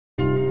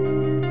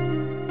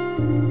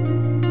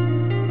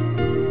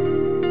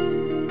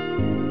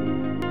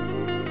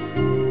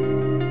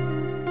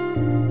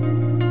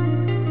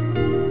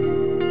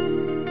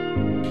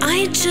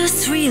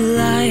just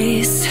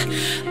realized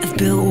I've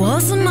built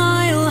walls a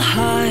mile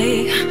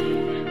high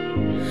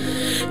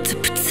to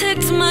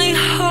protect my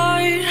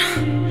heart,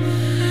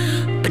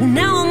 but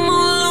now I'm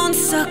all alone,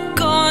 stuck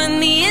on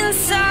the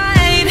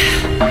inside.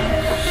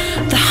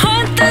 The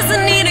heart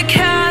doesn't need a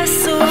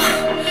castle,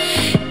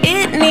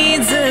 it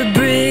needs a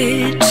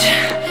bridge.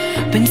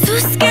 Been too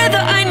scared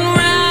that I'd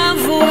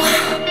unravel.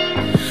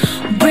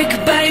 Brick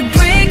by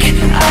brick,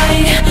 I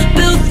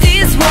built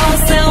these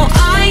walls. Now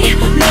I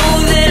know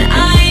that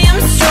I am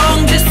strong.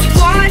 Just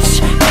watch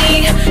me.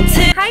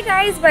 Hi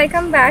guys,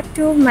 welcome back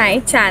to my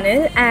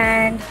channel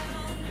and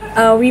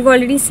we've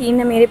already seen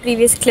मेरे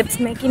previous clips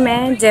में कि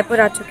मैं जयपुर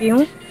आ चुकी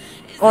हूँ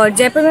और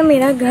जयपुर में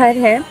मेरा घर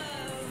है.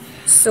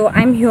 So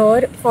I'm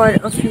here for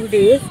a few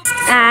days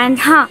and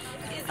हाँ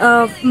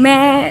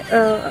मैं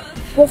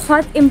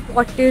बहुत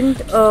important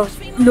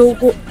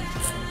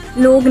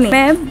लोग नहीं,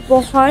 मैं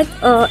बहुत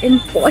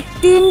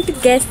इम्पोर्टेंट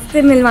गेस्ट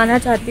से मिलवाना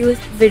चाहती हूँ इस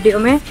वीडियो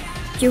में,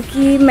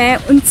 क्योंकि मैं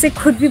उनसे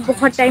खुद भी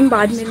बहुत टाइम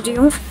बाद मिल रही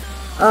हूँ.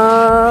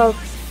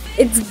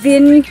 It's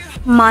been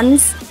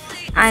months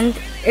and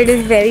it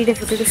is very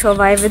difficult to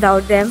survive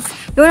without them.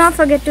 Do not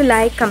forget to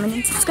like, comment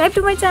and subscribe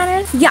to my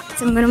channel. Yeah,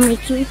 so I'm gonna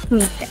make you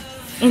meet them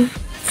in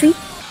 3,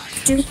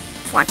 2,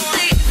 1.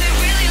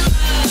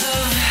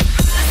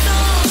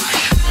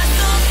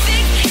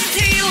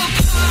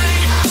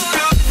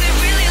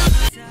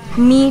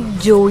 Meet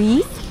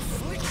Joey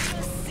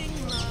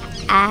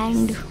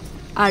and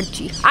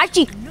Archie.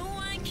 Archie!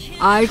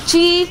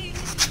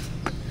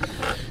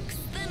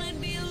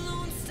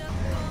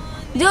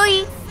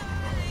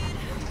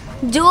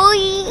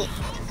 Joey!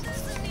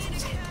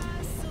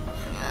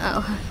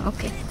 Oh,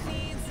 okay.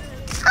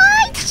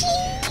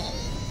 Archie!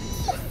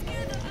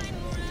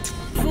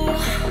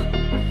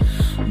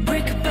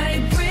 Brick by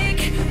brick,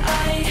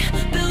 I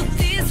built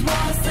these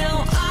walls. Now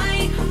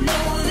I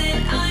know that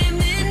I'm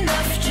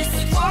enough. Just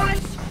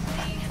watch.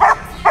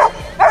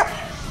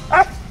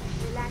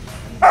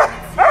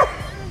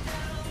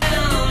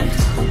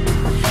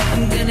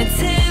 I'm gonna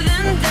tear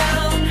them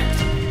down.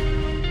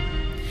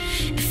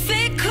 If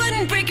it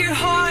couldn't break your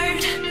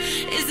heart,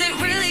 is it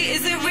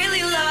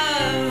really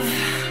love?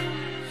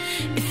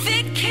 If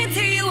it can't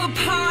tear you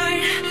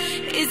apart,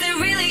 is it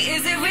really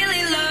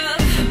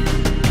love?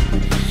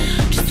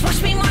 Just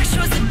watch me march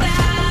towards the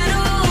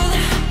battle.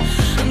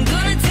 I'm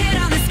gonna tear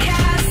down this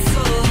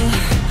castle.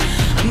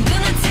 I'm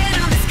gonna tear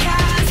down this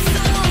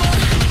castle.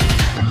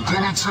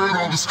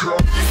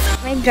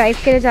 मैं एक drive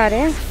के लिए जा रहे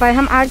हैं, पर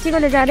हम आरची को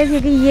ले जा रहे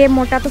हैं क्योंकि ये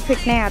मोटा तो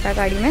फिट नहीं आता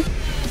गाड़ी में.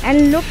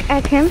 एंड लुक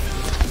एट हिम,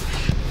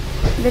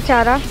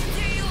 बेचारा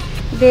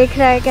देख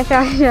रहा है कैसे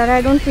आगे जा रहा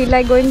है. I don't feel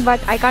like going but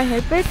I can't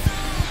help it.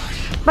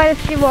 पर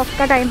इसकी वॉक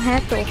का टाइम है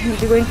तो will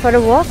be going for a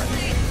walk.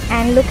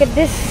 And look at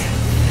this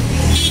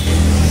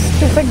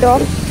stupid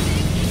dog.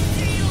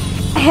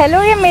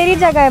 Hello, ये मेरी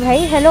जगह है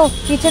भाई. हेलो,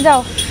 पीछे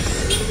जाओ,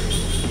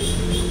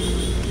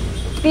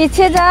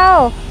 पीछे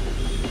जाओ.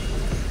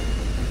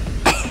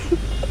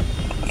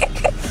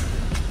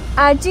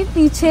 आजी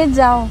पीछे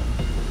जाओ.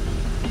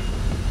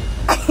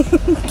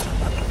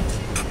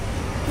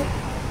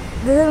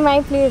 This is my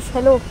place.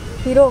 Hello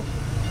hero,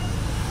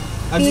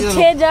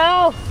 पीछे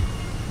जाओ.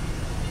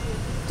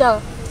 जाओ,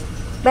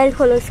 बेल्ट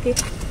खोलो इसकी.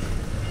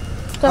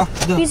 चलो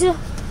पीछे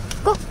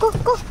गो.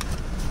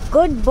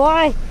 Good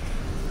boy.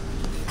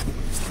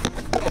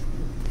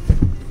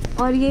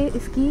 और ये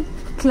इसकी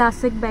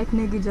क्लासिक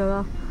बैठने की जगह.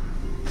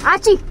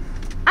 आची.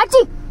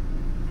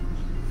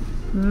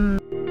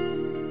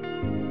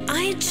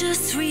 I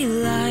just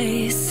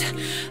realized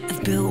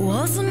I've built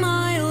walls a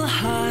mile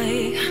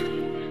high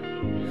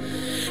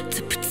to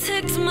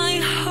protect my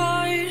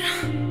heart,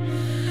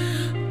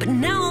 but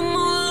now I'm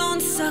all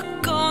alone,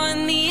 stuck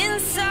on the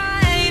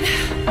inside.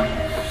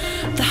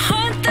 The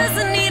heart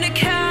doesn't need a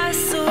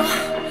castle,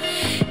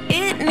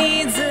 it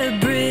needs a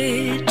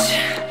bridge.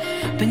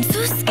 Been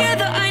too scared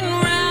that I'd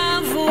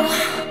unravel.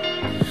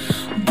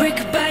 Brick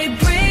by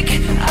brick,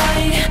 I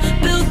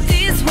built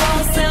these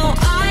walls. Now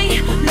I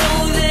know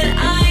that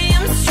I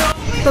am strong.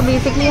 तो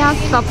basically यहाँ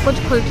सब कुछ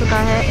खुल चुका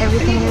है.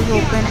 Everything is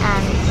open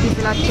and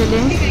people are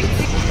chilling.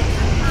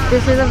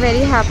 This is a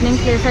very happening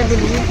place I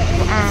believe.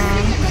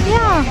 And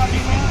या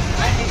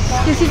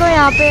किसी को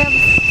यहाँ पे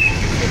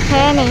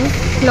है नहीं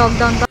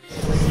लॉकडाउन का.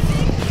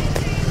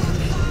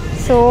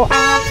 सो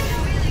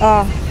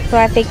I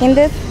have taken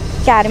this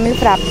caramel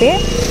frappe.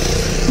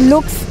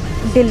 Looks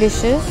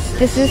delicious.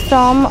 This is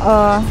from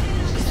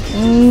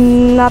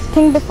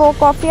nothing before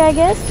coffee, I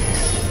guess.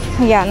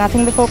 Yeah,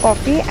 nothing before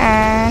coffee,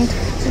 and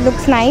it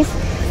looks nice.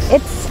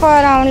 It's for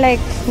around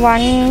like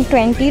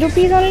 120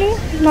 rupees only.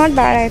 Not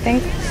bad, I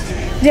think.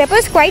 Jaipur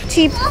is quite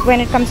cheap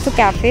when it comes to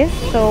cafes,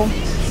 so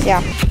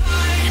yeah.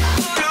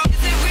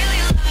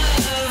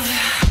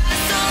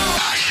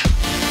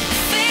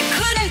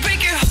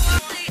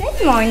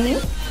 Good morning,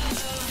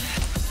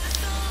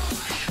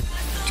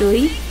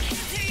 Joey.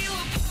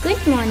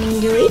 Good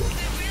morning, Joey.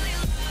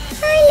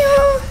 Hello.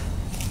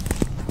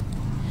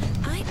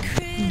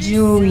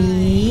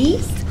 Joey.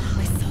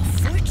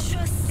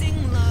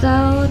 So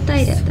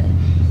tight.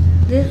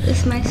 This is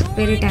my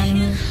spirit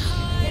animal.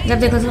 जब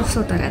देखो तो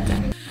सोता रहता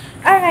है।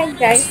 Alright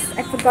guys,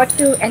 I forgot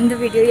to end the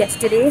video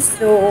yesterday,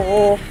 so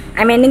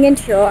I'm ending it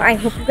here. I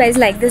hope you guys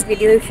liked this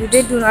video. If you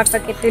did, do not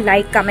forget to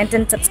like, comment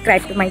and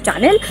subscribe to my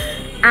channel.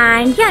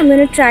 And yeah, I'm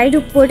going to try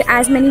to put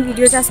as many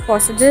videos as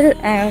possible,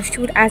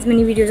 shoot as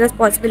many videos as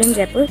possible in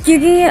Jaipur.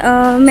 क्योंकि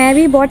मैं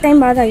भी बहुत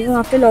time बाद आई हूँ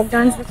after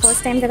lockdown, the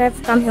first time that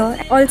I've come here.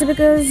 Also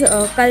because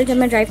कल जब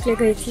मैं drive के लिए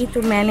गई थी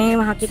तो मैंने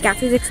वहाँ के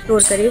कैफ़ेज़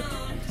एक्सप्लोर करे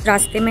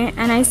रास्ते में,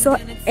 and I saw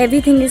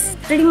everything is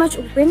pretty much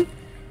open.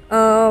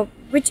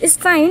 Which is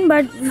fine,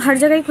 but हर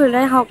जगह ही खुल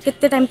रहा है। हाँ,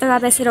 कितने टाइम तक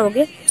आप ऐसे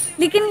रहोगे।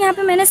 लेकिन यहाँ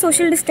पे मैंने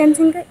सोशल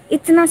डिस्टेंसिंग का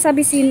इतना सा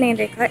भी सीन नहीं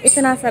देखा,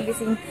 इतना सा भी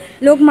सीन।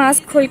 लोग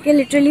मास्क खोल के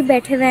लिटरली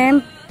बैठे हुए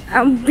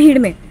हैं भीड़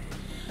में।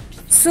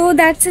 So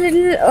that's a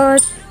little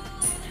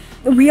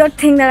weird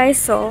thing that I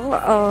saw.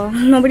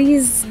 Nobody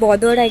is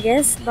bothered I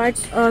guess, but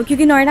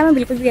क्योंकि नोएडा में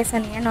बिल्कुल भी ऐसा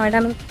नहीं है। नोएडा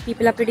में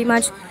people are pretty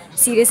much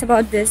serious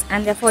about this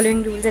and they are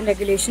following rules and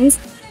regulations.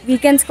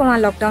 Weekends को वहाँ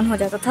लॉकडाउन हो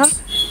जाता था।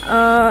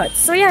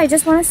 So yeah, I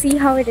just want to see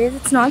how it is.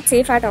 It's not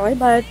safe at all,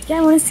 but yeah,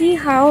 I want to see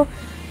how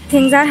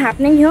things are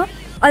happening here.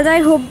 Although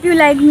I hope you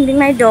like meeting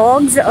my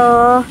dogs.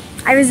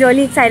 I was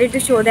really excited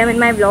to show them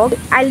in my vlog.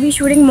 I'll be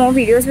shooting more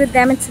videos with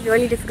them. It's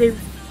really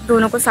difficult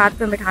दोनों को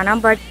साथ में बिठाना,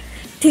 but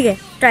ठीक है,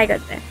 try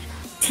करते हैं।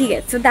 ठीक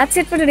है, so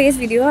that's it for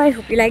today's video. I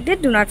hope you liked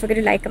it. Do not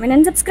forget to like, comment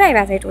and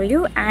subscribe as I told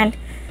you, and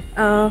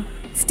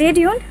stay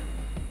tuned.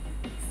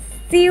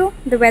 See you.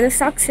 The weather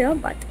sucks here,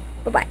 but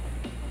bye-bye.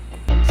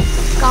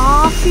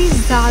 काफ़ी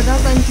ज़्यादा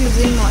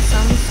confusing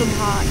मौसम,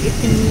 सुबह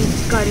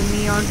इतनी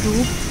गर्मी और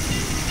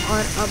धूप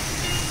और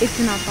अब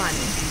इतना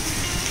पानी।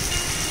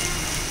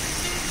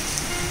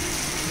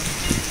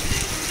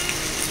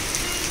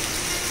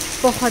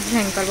 बहुत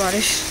भयंकर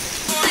बारिश।